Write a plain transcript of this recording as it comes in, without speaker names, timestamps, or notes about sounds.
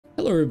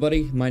Hello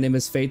everybody, my name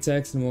is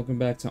Fatex and welcome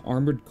back to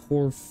Armored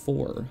Core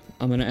 4.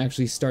 I'm gonna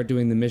actually start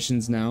doing the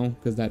missions now,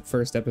 because that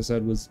first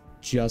episode was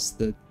just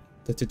the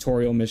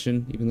tutorial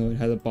mission, even though it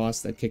had a boss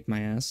that kicked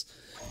my ass.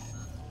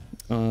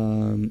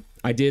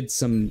 I did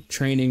some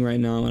training right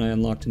now and I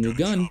unlocked a new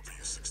gun.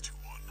 This is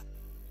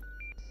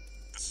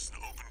an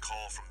open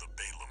call from the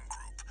Balaam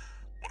Group,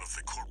 one of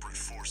the corporate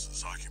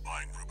forces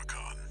occupying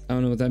Rubicon. I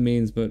don't know what that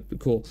means, but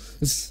cool.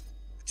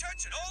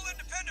 Attention, all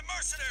independent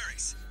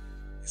mercenaries!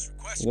 This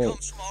request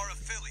comes from our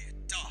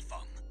affiliate,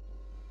 Dafeng.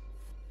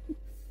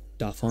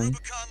 Dafeng?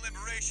 Rubicon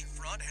Liberation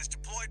Front has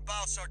deployed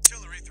Baus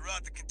artillery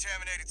throughout the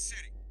contaminated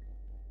city.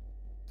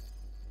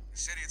 The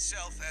city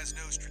itself has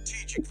no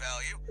strategic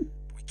value.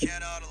 We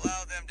cannot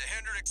allow them to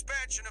hinder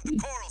expansion of the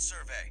Coral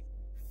Survey.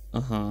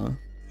 Uh-huh.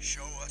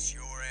 Show us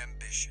your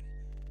ambition.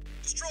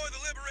 Destroy the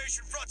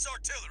Liberation Front's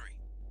artillery.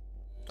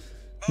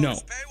 No.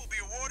 Bonus pay will be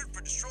awarded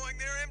for destroying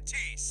their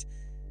MTs.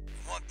 We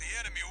want the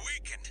enemy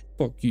weakened.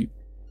 Fuck you.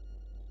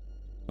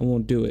 I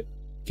won't do it.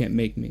 Can't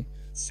make me.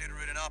 Consider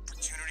it an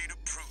opportunity to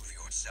prove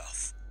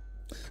yourself.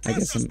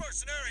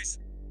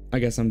 I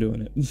guess I'm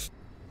doing it. Main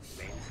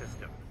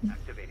system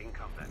activating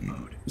combat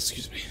mode.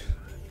 Excuse me.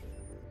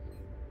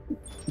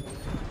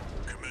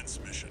 Commence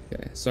mission.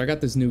 Okay, so I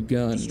got this new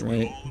gun, Destroy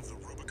right? all of the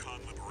Rubicon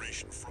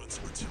Liberation Front's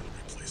artillery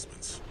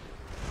placements.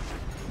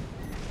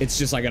 It's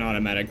just like an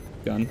automatic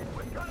gun.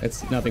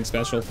 It's nothing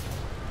special.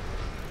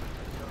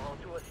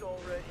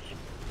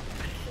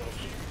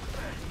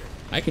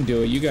 I can do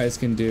what you guys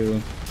can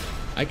do.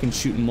 I can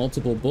shoot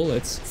multiple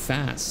bullets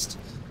fast.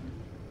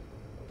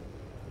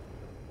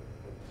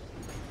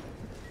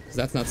 'Cause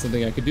that's not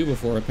something I could do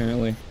before,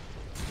 apparently.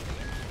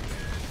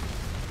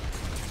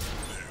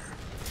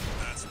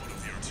 That's one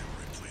of the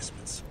artillery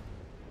placements.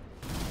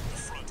 The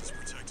front is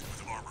protected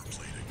with armor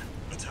plating.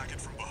 Attack it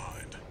from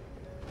behind.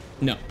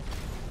 No.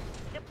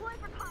 Deploy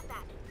for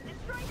combat.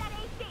 Destroy that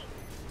AC.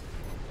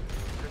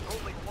 There's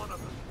only one of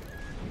them.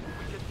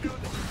 We can do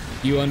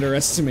this. You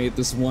underestimate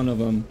this one of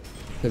them.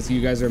 Because you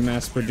guys are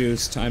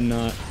mass-produced. I'm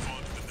not. Move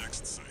on to the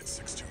next site,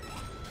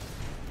 621.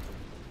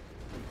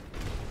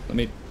 Let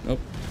me... Oh.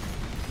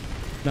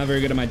 Not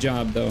very good at my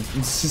job, though.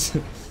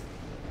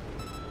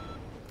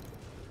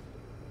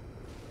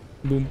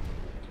 Boom.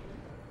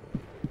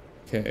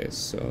 Okay,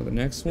 so the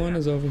next one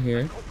is over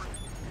here.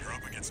 You're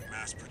up against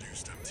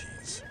mass-produced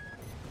MTs.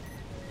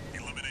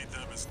 Eliminate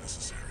them as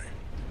necessary.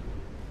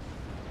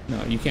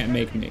 No, you can't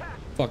make me.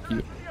 Fuck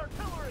you.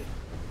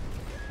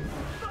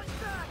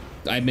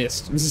 I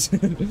missed.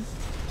 Okay,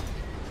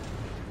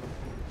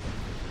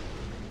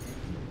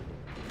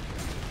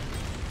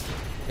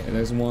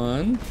 there's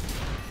one.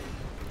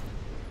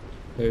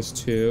 There's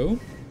two.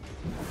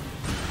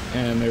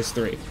 And there's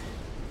three.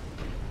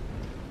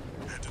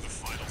 Head to the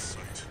final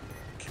site.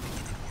 Keep up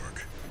the good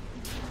work.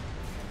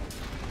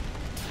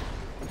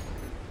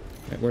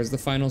 Okay, where's the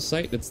final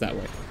site? It's that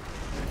way.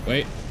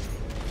 Wait.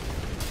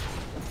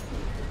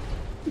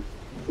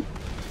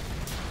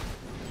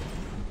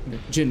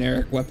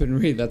 Generic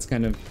weaponry. That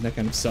kind of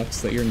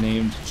sucks that you're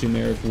named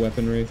generic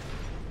weaponry.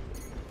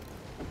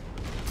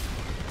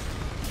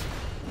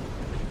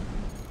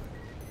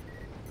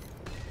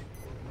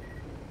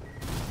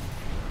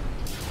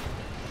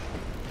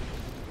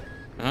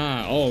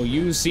 Ah, oh,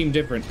 you seem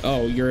different.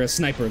 Oh, you're a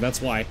sniper. That's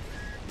why.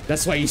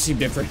 That's why you seem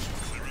different.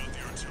 Clear out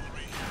the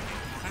artillery.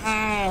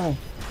 Ow!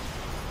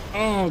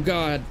 Oh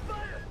God.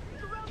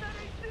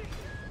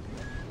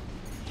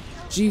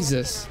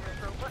 Jesus.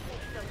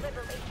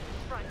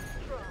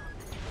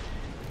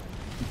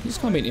 You just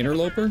call me an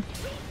interloper?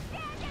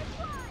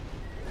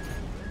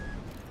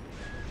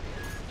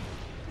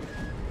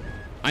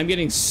 I'm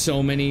getting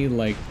so many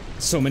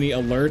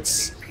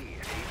alerts.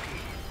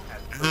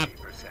 Ah.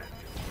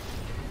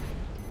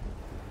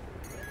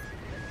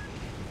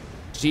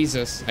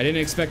 Jesus, I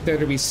didn't expect there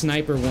to be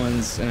sniper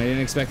ones, and I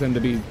didn't expect them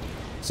to be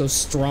so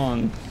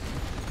strong.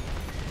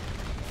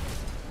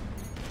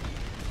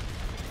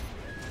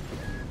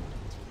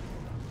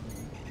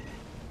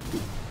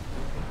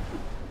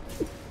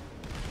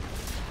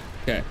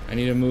 Okay, I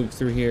need to move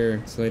through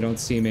here so they don't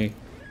see me.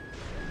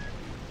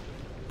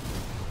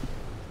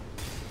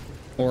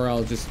 Or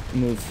I'll just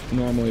move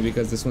normally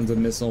because this one's a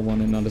missile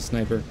one and not a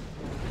sniper.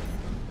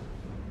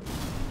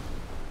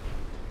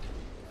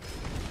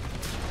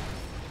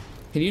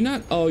 Can you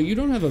not? Oh, you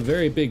don't have a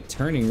very big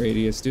turning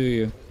radius, do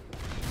you?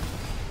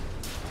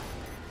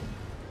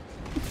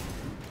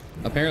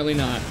 Apparently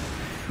not.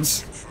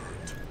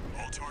 Confirmed.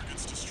 All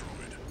targets destroyed.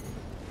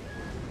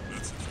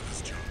 That's it for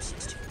this job,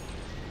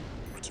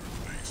 621. Return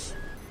to base.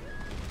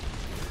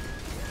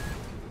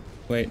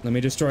 Wait, let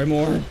me destroy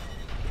more.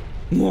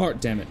 More,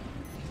 damn it.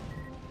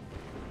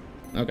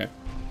 Okay.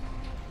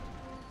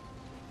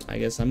 I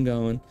guess I'm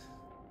going.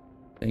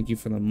 Thank you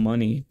for the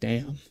money,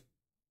 damn.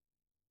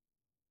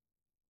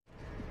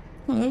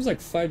 Oh, that was like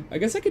 5. I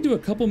guess I could do a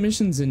couple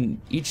missions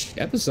in each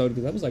episode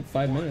because that was like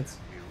 5 minutes.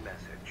 New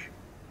message.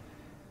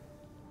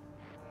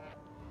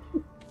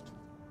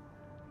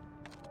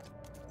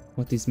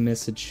 What is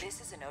message?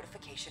 This is a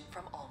notification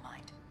from All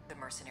Might, the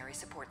mercenary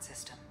support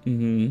system.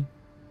 Mm-hmm.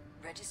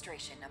 Register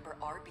Registration number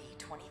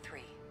RB23.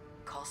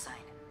 Call sign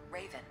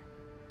Raven.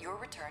 Your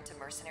return to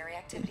mercenary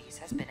activities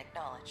has been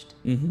acknowledged.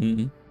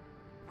 Mm-hmm.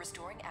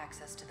 Restoring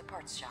access to the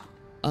parts shop.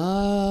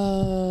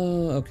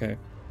 Oh, okay.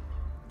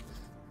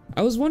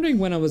 I was wondering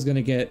when I was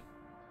gonna get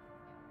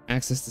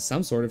access to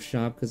some sort of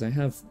shop because I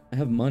have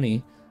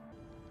money.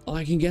 Oh,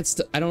 I can get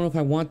stuff. I don't know if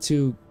I want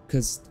to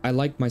because I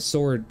like my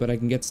sword, but I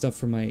can get stuff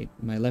for my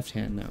left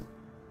hand now.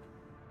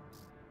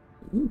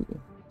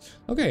 Ooh.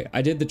 Okay,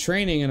 I did the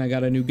training and I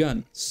got a new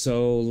gun,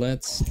 so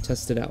let's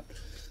test it out.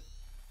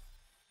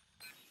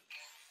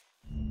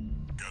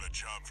 Got a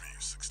job for you,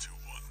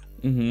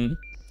 621. Mm-hmm.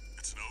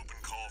 It's an open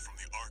call from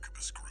the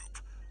Arquebus Group,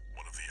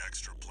 one of the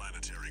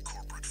extraplanetary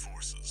corporate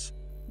forces.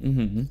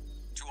 Mm-hmm.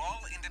 To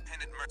all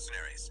independent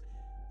mercenaries,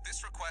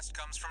 this request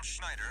comes from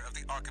Schneider of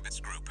the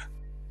Arquebus Group.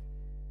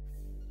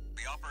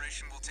 The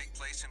operation will take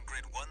place in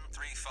Grid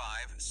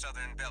 135,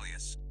 Southern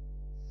Belius.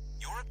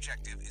 Your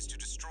objective is to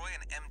destroy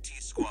an MT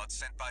squad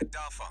sent by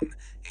Dafeng,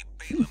 a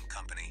Balaam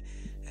company,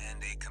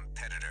 and a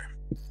competitor.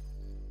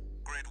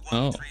 Grid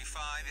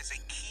 135 is a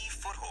key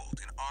foothold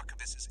in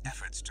Arquebus's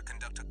efforts to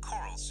conduct a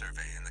coral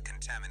survey in the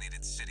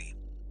contaminated city.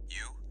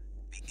 You,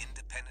 the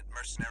independent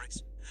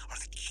mercenaries, are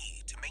the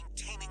key to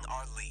maintaining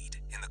our lead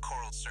in the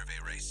coral survey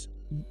race.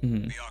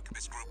 Mm-hmm. The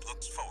Arquebus Group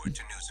looks forward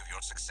to news of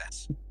your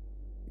success.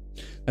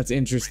 That's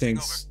interesting.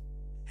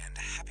 And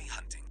happy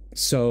hunting.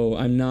 So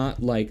I'm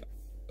not like,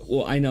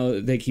 well, I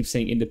know they keep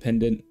saying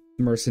independent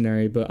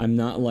mercenary, but I'm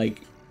not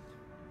like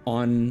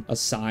on a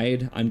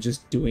side. I'm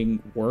just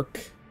doing work.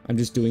 I'm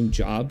just doing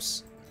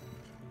jobs.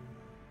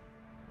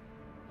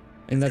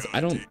 And that's, I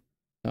don't,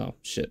 oh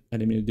shit, I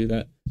didn't mean to do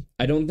that.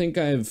 I don't think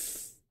I've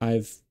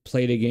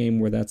played a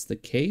game where that's the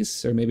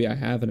case, or maybe I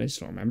have and I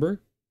just don't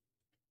remember.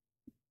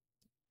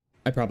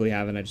 I probably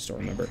have and I just don't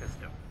remember.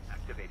 System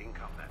activating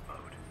combat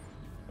mode.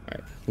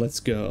 Alright, let's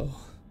go.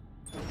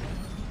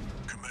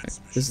 Commence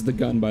mission. This is the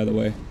gun, by the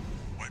way.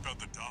 Wipe out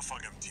the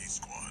Dafeng MT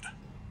squad.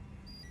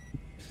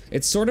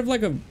 It's sort of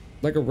like a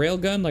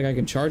railgun, like I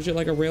can charge it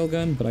like a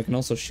railgun, but I can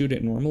also shoot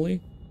it normally.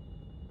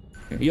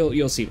 Here,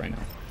 you'll see right now.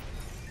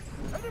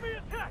 Enemy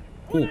attack!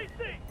 Ooh. 1AC! Looks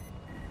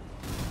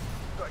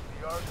like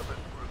the Arquebus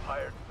Group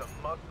hired some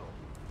muscle.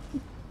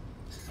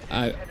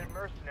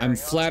 I'm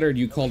flattered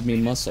you called me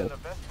muscle.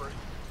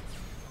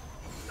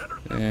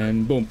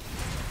 And boom.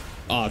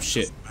 Oh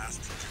shit.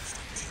 Mass-produced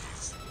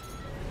MTs.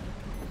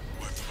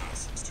 Wipe them out,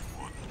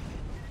 621.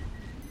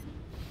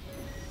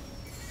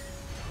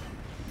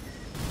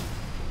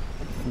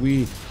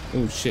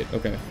 Oh shit,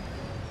 okay.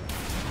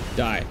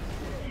 Die,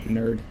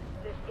 nerd.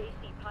 This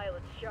AC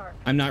pilot's sharp.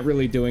 I'm not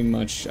really doing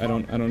much. I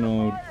don't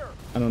know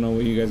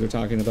what you guys are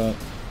talking about.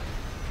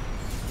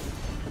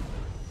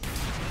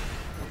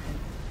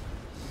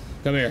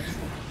 Come here.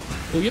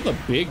 Oh, you have a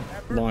big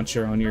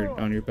launcher on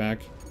your back.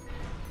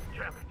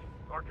 Damn it.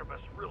 Arquebus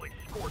really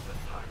scored this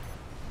time.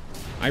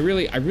 I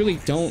really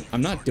don't.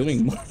 I'm not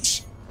doing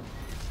much.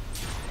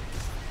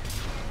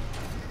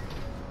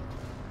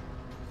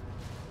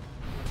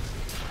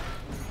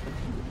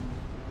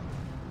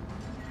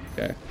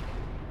 Okay.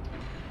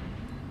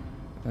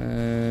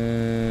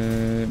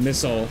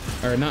 Missile.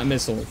 Or not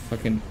missile.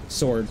 Fucking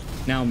sword.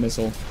 Now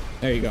missile.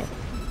 There you go.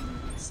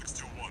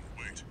 621,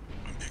 wait.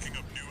 I'm picking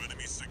up new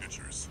enemy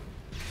signatures.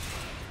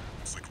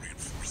 Looks like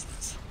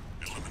reinforcements.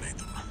 Eliminate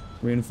them.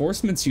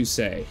 Reinforcements, you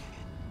say?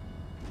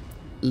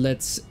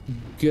 Let's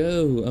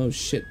go. Oh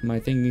shit, my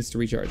thing needs to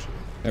recharge.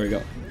 There we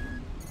go.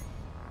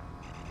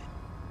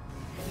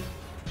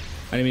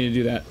 I didn't mean to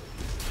do that.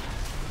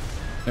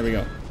 There we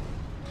go.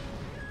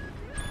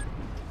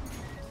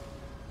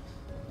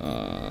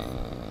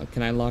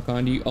 Can I lock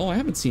onto you? Oh, I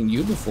haven't seen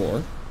you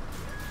before.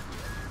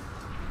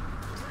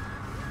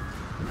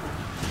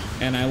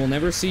 And I will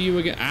never see you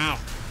again. Ow!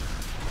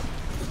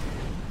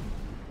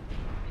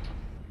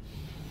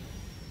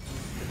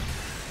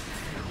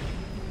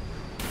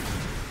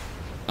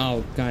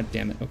 Oh, god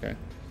damn it. Okay.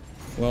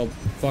 Well,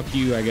 fuck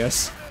you, I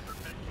guess.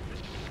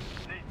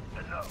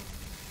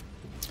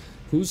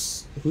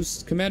 Who's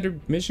Commander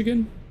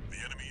Michigan? The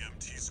enemy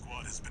MT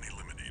squad has been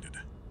eliminated.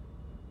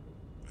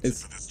 It's-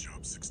 That's it for this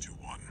job,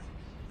 621.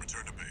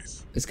 Return to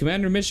base. Is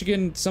Commander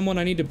Michigan someone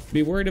I need to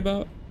be worried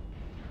about?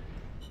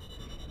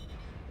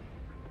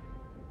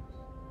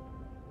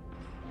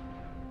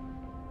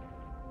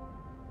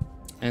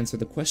 Answer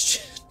the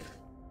question.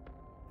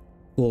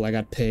 Cool, I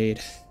got paid.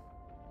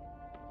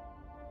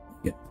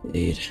 Get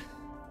paid.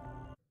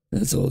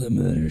 That's all that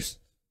matters.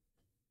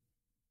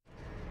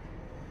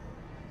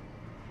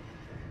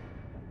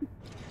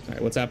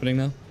 Alright, what's happening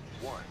now?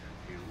 One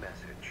new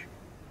message.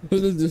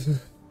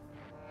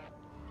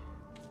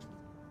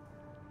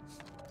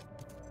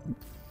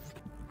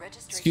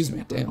 Excuse me,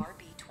 Registration damn. number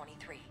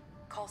RB23.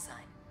 Call sign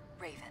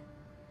Raven.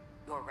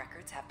 Your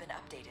records have been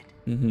updated.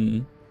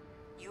 Mm-hmm.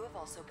 You have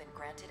also been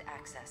granted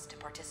access to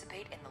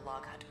participate in the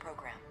Log Hunt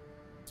program.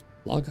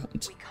 Log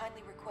hunt. We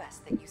kindly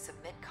request that you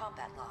submit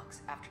combat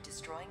logs after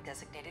destroying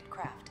designated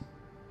craft.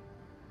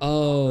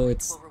 Oh,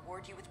 it's Will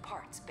reward you with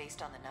parts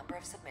based on the number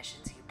of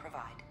submissions you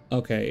provide.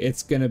 okay.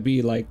 It's gonna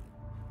be like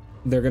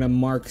they're gonna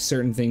mark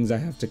certain things I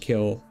have to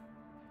kill.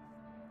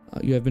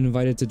 You have been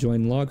invited to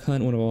join Log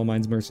Hunt, one of All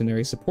Mine's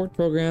mercenary support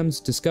programs.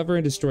 Discover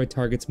and destroy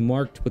targets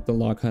marked with the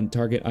Log Hunt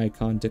target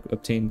icon to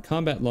obtain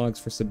combat logs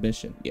for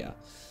submission. Yeah.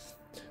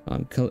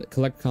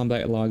 Collect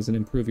combat logs and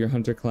improve your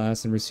hunter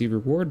class and receive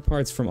reward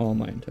parts from All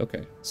Mind.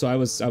 Okay, so I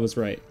was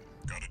right.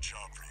 Got a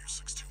job for you,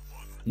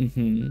 621.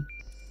 Mm-hmm.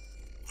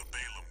 The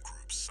Balaam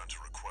Group sent a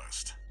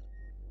request.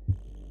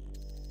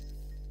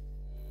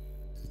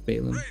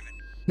 Balaam. Raven,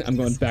 I'm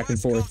going this back and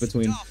request forth comes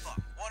from between. Dalfa,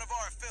 one of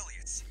our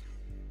affiliates.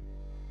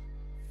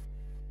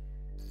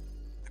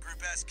 The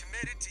group has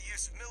committed to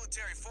use of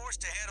military force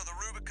to handle the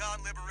Rubicon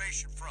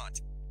Liberation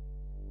Front.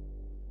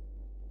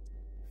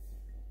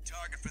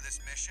 Target for this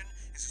mission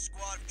is a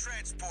squad of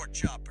transport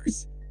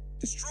choppers.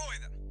 Destroy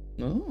them.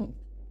 Oh.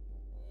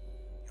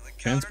 You'll encounter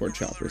Transport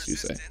guerrilla choppers, you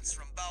say. resistance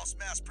from Baus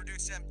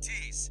mass-produced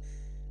MTs.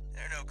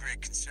 They're no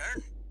great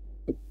concern.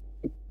 You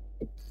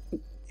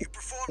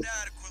performed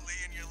adequately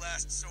in your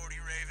last sortie,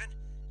 Raven.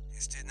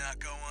 This did not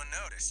go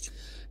unnoticed.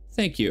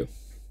 Thank you.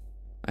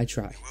 I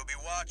try. We'll be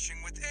watching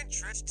with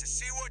interest to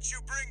see what you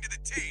bring to the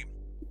team.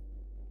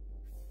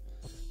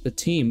 The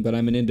team, but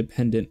I'm an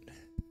independent.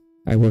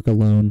 I work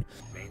alone.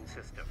 Main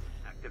system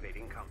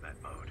activating combat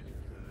mode.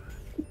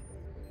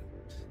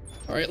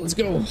 All right, let's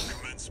go.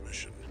 Commence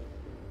mission.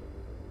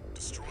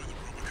 Destroy the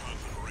Rubicon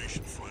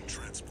Liberation Front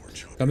transport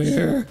chopper. Come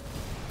here.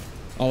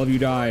 All of you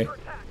die. Attack!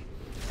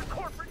 The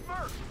corporate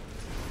merc!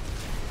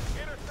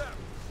 Intercept!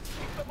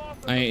 Keep them off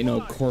the I ain't no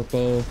supply.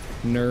 corpo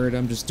nerd.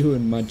 I'm just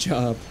doing my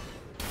job.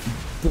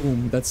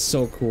 Boom. That's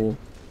so cool.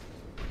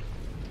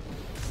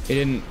 It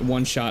didn't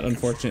one shot,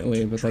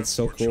 unfortunately, but that's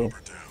so cool.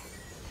 Chopper down.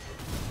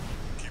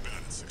 Keep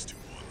at it,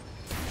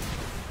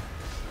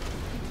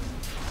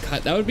 621.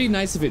 God, that would be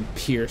nice if it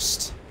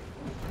pierced.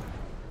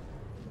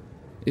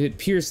 If it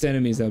pierced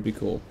enemies, that would be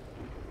cool.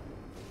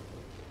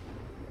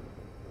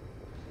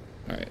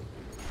 Alright.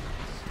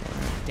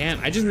 Damn,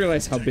 I just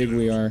realized how big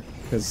we are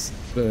because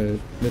the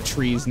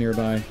trees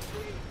nearby.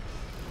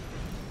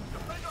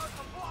 Defend our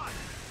supply!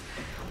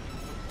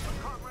 The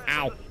comrades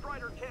Ow. of the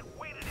Strider can't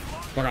wait any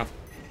longer. Fuck off.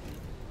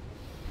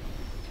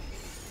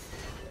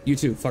 You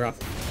too, fuck off.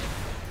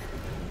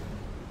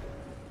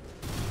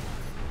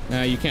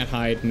 Nah, you can't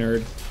hide,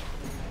 nerd.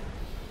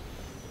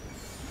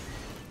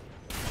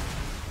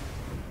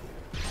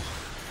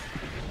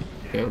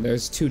 Okay,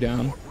 there's 2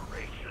 down.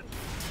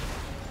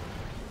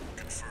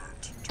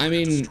 Confirmed. I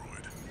mean, Destroyed.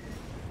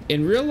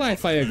 in real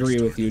life, I agree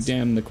with you.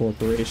 Damn the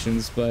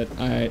corporations, but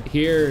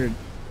here,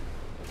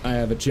 I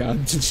have a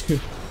job to do.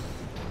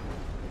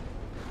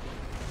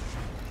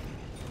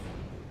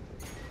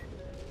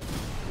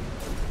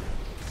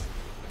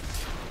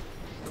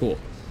 Cool.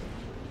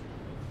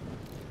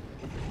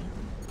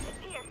 It's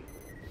here.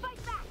 Fight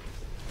back.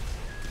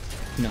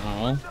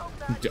 No.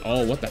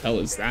 Oh, what the hell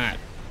is that?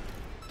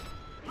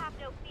 Have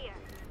no fear.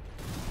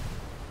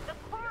 The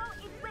coral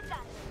is with us.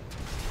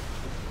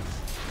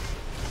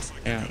 Looks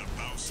like Yeah. you got a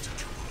Baus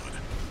tetrapod.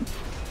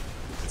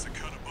 It's a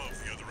cut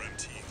above the other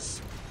MTs.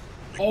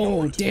 Oh,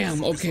 Ignore it. damn.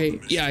 Focus on Okay. the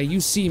mission. Yeah, you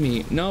see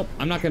me. Nope,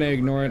 I'm not gonna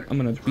ignore it. I'm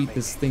gonna beat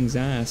this thing's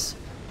ass.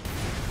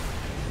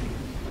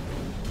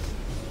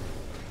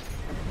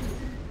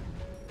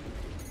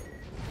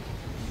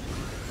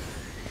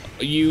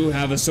 You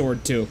have a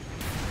sword too.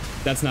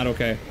 That's not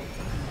okay.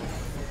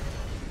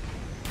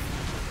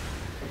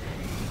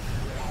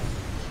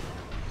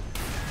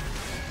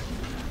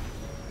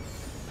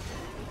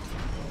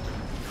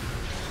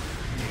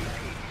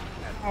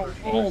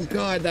 Oh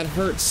god, that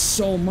hurts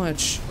so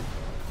much.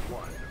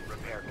 One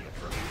repair kit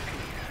for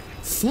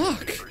HP.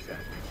 Fuck. 50%.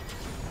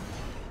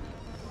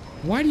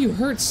 Why do you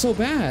hurt so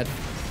bad?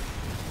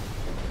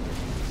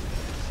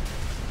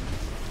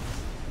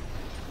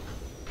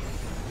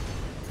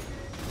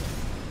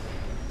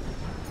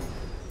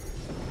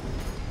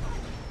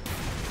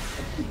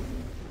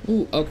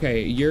 Ooh,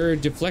 okay, you're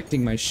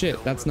deflecting my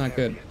shit. That's not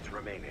good. Repair kits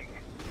remaining.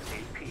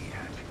 AP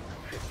at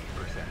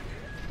 50%.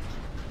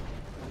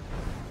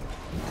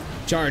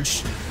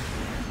 Charge.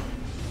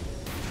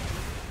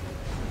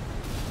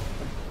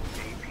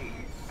 AP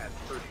at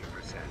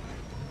 30%.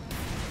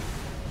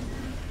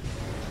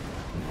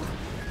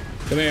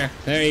 Come here.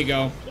 There you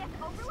go. Yes,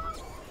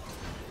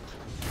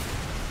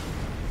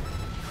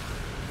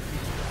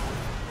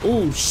 overload.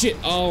 Ooh, shit.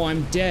 Oh,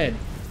 I'm dead.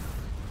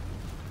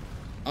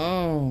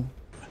 Oh.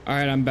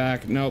 Alright, I'm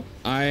back. Nope.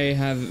 I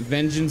have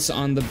vengeance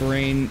on the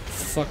brain.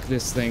 Fuck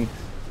this thing.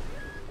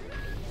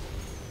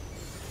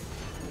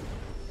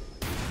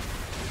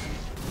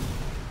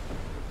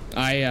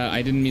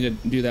 I didn't mean to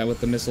do that with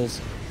the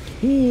missiles.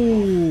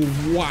 Ooh,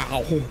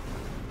 wow.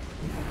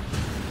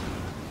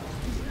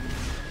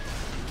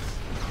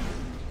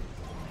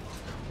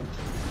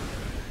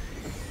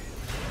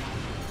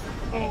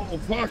 Oh,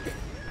 fuck.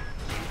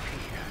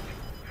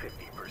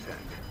 50%.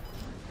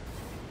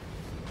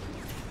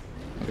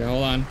 Okay,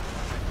 hold on.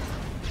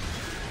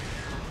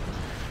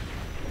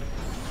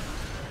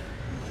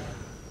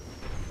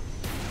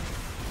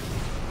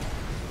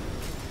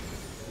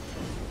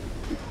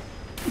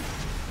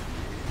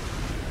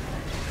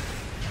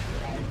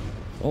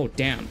 Oh,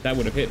 damn. That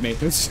would have hit me. Oh.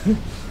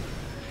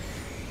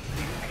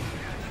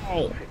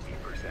 50%.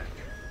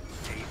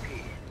 AP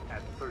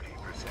at 30%.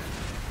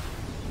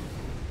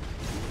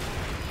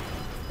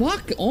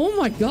 Fuck. Oh,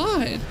 my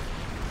God.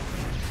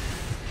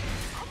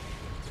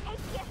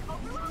 APS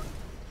overload?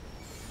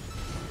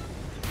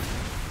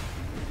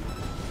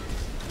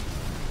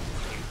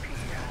 AP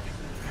at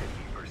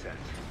 50%.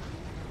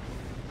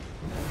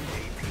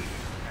 AP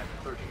at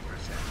 30%.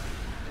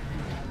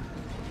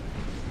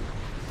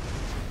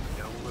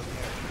 No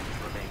repairs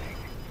remaining.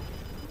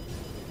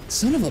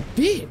 Son of a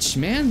bitch,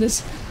 man.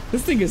 This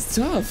thing is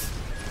tough.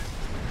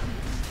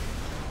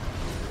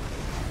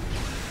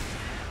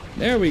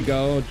 There we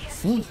go.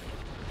 Fuck. Who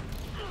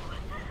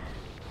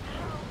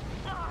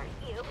are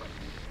you?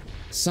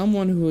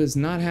 Someone who is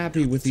not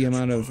happy with the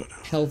amount of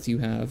health you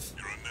have.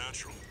 You're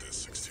unnatural at this,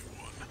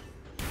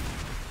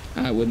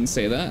 621. I wouldn't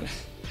say that.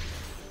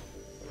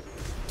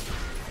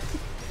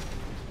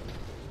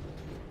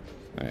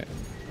 Alright.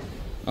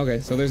 Okay,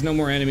 so there's no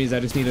more enemies. I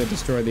just need to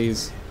destroy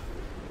these.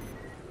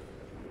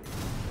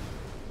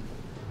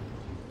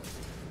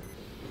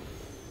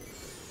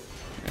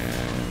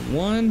 And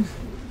 1.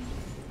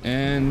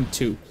 And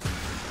 2.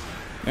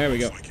 There we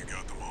go. Looks like you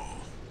got them all.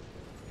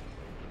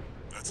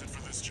 That's it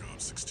for this job,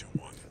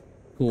 621.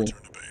 Cool.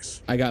 Return to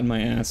base. I got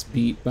my ass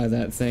beat by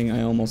that thing.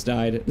 I almost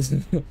died.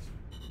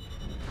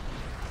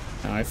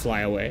 Now I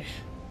fly away.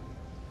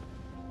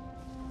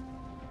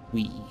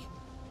 Wee.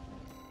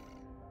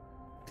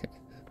 Okay.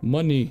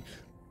 Money.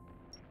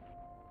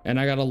 And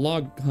I got a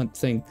log hunt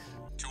thing.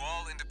 To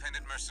all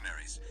independent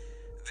mercenaries,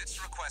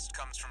 this request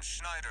comes from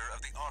Schneider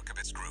of the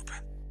Archivist Group.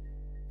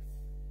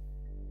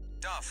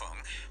 Dafeng,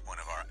 one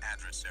of our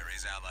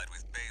adversaries allied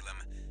with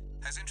Balaam,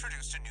 has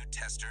introduced a new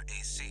tester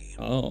AC.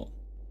 Oh.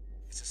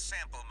 It's a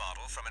sample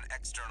model from an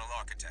external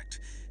architect,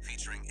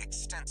 featuring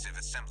extensive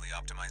assembly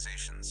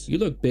optimizations. You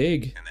look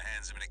big. In the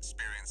hands of an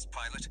experienced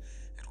pilot,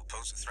 it will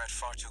pose a threat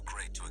far too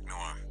great to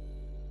ignore.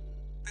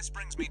 This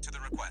brings me to the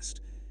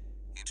request.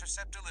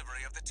 Intercept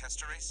delivery of the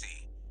tester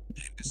AC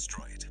and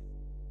destroy it.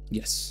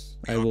 Yes,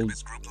 The I will.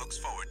 Archivist Group looks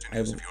forward to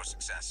news of your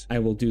success. I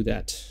will do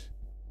that.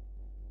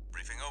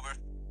 Briefing over,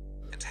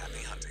 and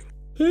happy hunting.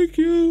 Thank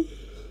you.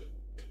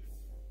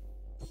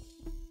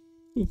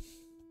 The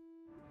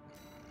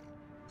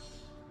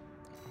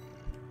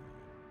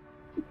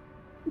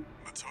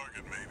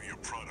target may be a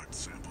product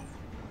sample,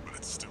 but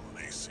it's still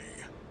an AC.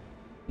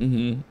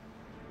 Mm-hmm.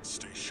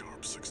 Stay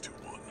sharp,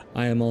 621.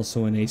 I am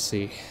also an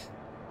AC.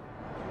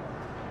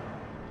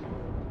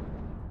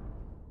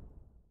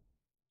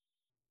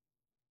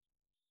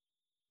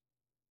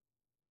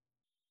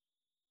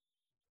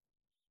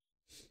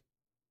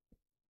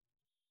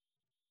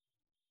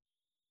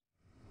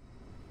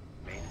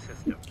 Main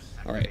system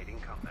All right. activating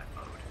combat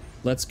mode.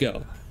 Let's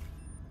go.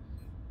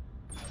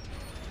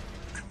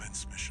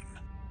 Commence mission.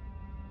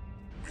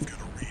 We've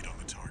got a read on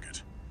the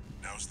target.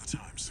 Now's the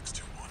time,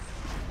 621.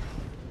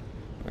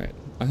 Alright.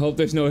 I hope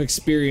there's no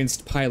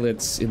experienced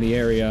pilots in the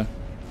area,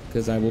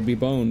 because I will be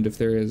boned if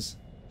there is.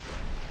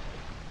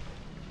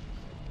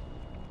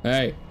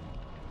 Hey.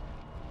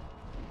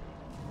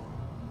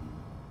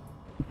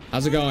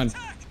 How's it going?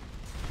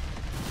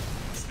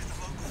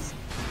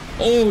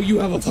 Oh, you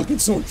have a fucking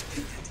sword.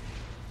 That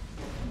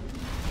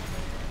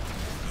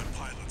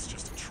pilot's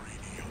just a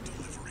trainee on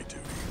delivery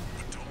duty,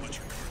 but don't let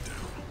your guard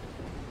down.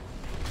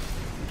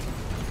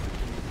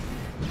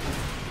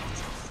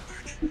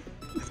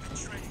 I've been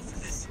training for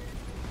this.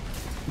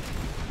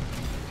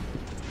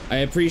 I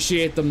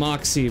appreciate the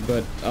moxie,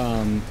 but,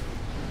 Red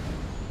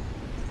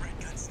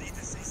guns need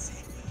this AC.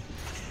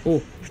 oh, I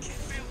can't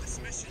fail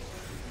this mission.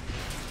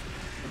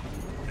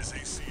 As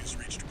AC has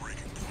reached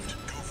breaking point,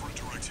 go for a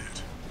direct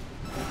hit.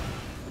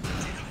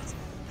 Damn it!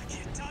 I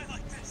can't die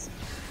like this.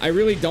 I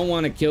really don't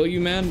want to kill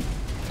you, man.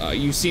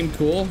 You seem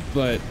cool,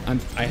 but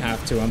I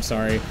have to, I'm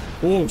sorry.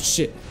 Oh,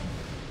 shit.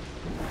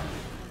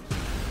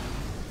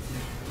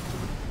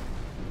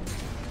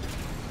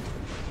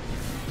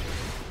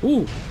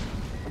 Ooh.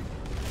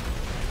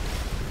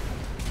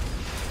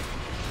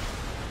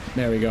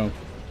 There we go.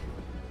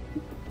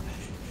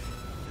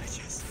 I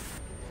just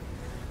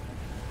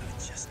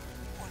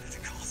wanted a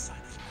call sign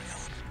of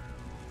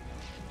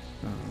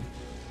my own.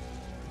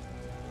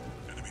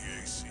 Enemy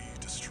AC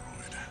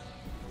destroyed.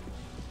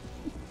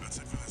 That's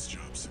it for this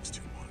job,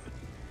 621.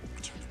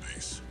 Return to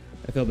base.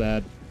 I feel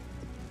bad.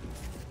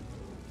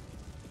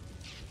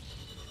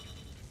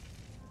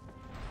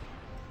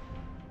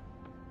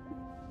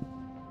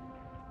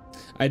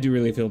 I do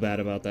really feel bad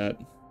about that.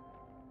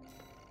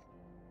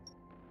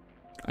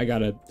 I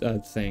got a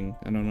thing.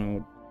 I don't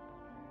know.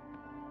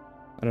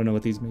 I don't know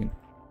what these mean.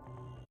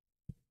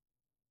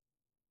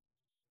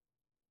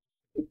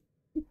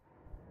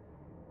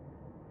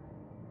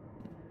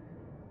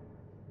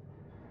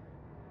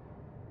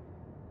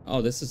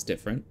 Oh, this is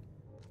different.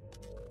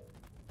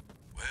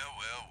 Well,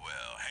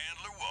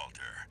 Handler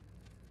Walter.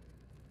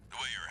 The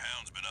way your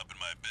hound's been up in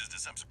my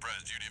business, I'm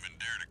surprised you'd even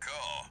dare to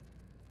call.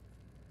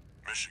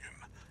 Michigan,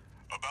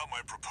 about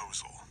my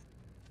proposal.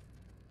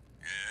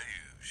 Yeah,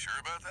 you sure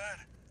about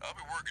that? I'll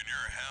be working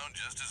your hound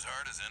just as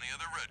hard as any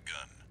other red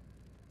gun.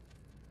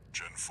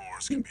 Gen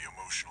 4s can be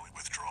emotionally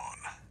withdrawn.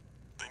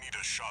 They need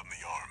a shot in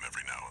the arm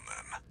every now and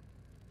then.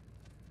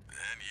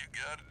 Then you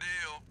got a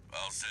deal.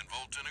 I'll send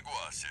Volt and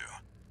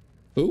Iguazu.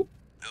 Who?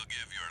 They'll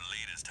give your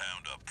latest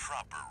hound a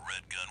proper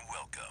red gun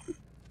welcome.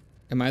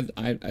 Am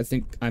I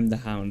think I'm the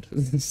hound.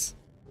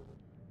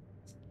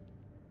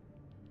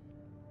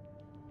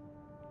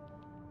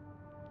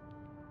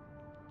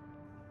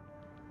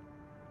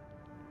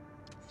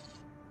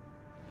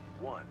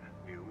 One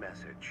new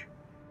message.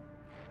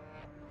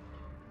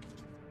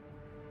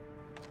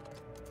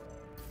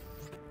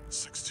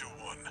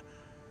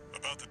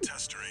 About the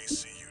tester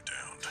AC you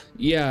downed.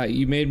 Yeah,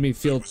 you made me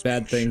feel That was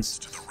bad being things.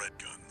 shipped to the Red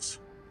Guns,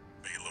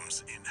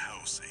 Balam's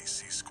in-house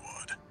AC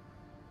squad.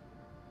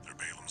 They're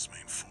Balam's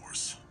main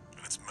force,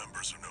 and its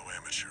members are no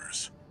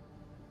amateurs.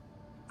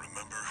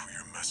 Remember who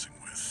you're messing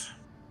with.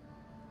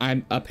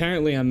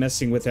 I'm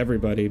messing with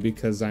everybody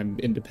because I'm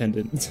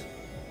independent.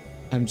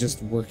 I'm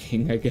just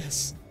working, I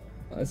guess.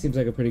 That seems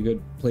like a pretty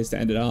good place to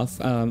end it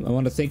off. I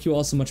want to thank you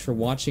all so much for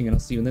watching, and I'll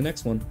see you in the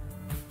next one.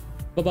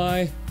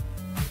 Bye-bye.